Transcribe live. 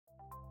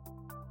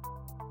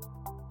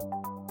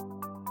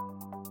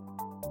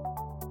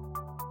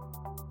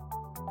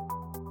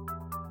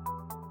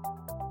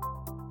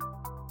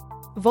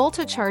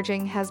Volta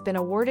Charging has been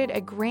awarded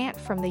a grant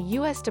from the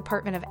U.S.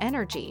 Department of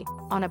Energy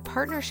on a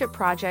partnership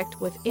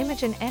project with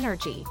Imagen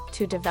Energy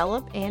to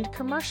develop and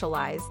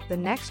commercialize the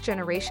next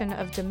generation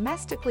of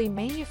domestically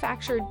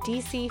manufactured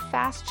DC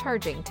fast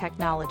charging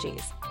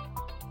technologies.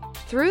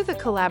 Through the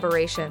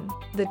collaboration,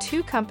 the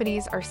two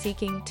companies are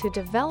seeking to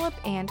develop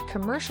and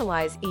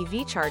commercialize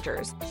EV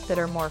chargers that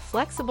are more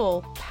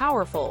flexible,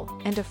 powerful,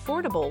 and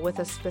affordable with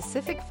a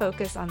specific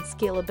focus on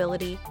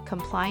scalability,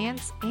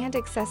 compliance, and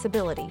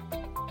accessibility.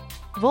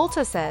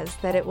 Volta says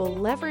that it will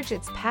leverage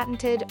its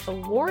patented,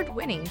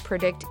 award-winning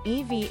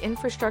PredictEV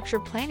infrastructure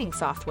planning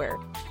software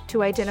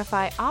to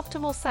identify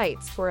optimal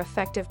sites for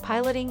effective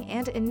piloting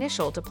and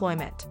initial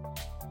deployment.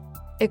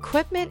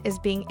 Equipment is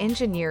being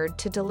engineered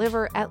to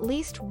deliver at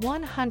least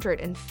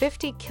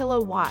 150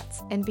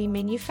 kilowatts and be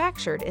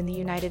manufactured in the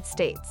United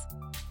States.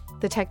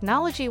 The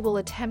technology will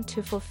attempt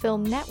to fulfill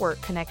network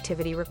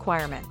connectivity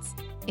requirements,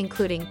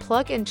 including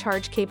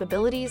plug-and-charge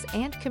capabilities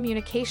and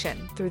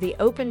communication through the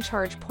Open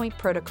Charge Point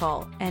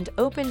Protocol and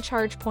Open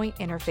Charge Point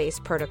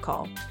Interface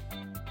Protocol.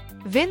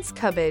 Vince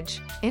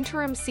Cubbage,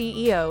 Interim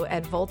CEO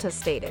at Volta,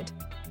 stated,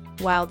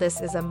 "While this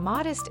is a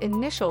modest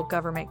initial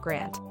government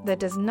grant that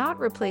does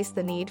not replace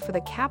the need for the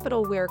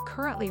capital we're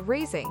currently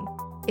raising,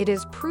 it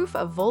is proof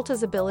of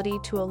Volta's ability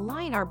to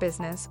align our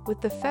business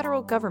with the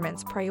federal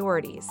government's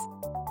priorities."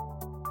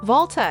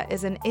 Volta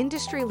is an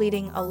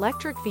industry-leading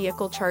electric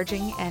vehicle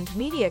charging and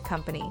media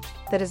company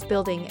that is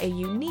building a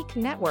unique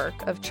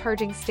network of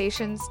charging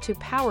stations to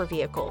power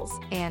vehicles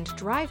and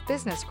drive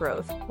business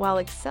growth while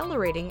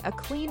accelerating a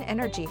clean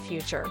energy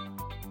future.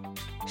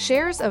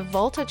 Shares of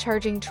Volta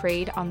Charging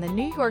trade on the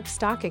New York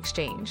Stock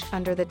Exchange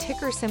under the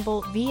ticker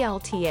symbol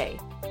VLTA.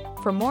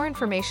 For more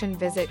information,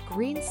 visit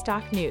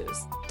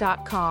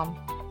greenstocknews.com.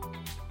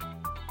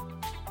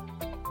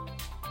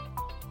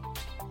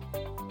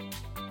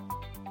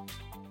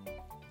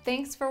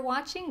 Thanks for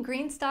watching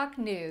Greenstock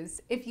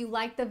News. If you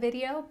liked the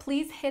video,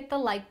 please hit the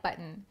like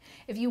button.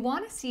 If you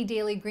want to see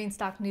daily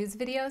Greenstock News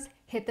videos,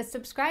 hit the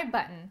subscribe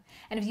button.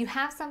 And if you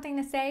have something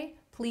to say,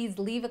 please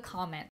leave a comment.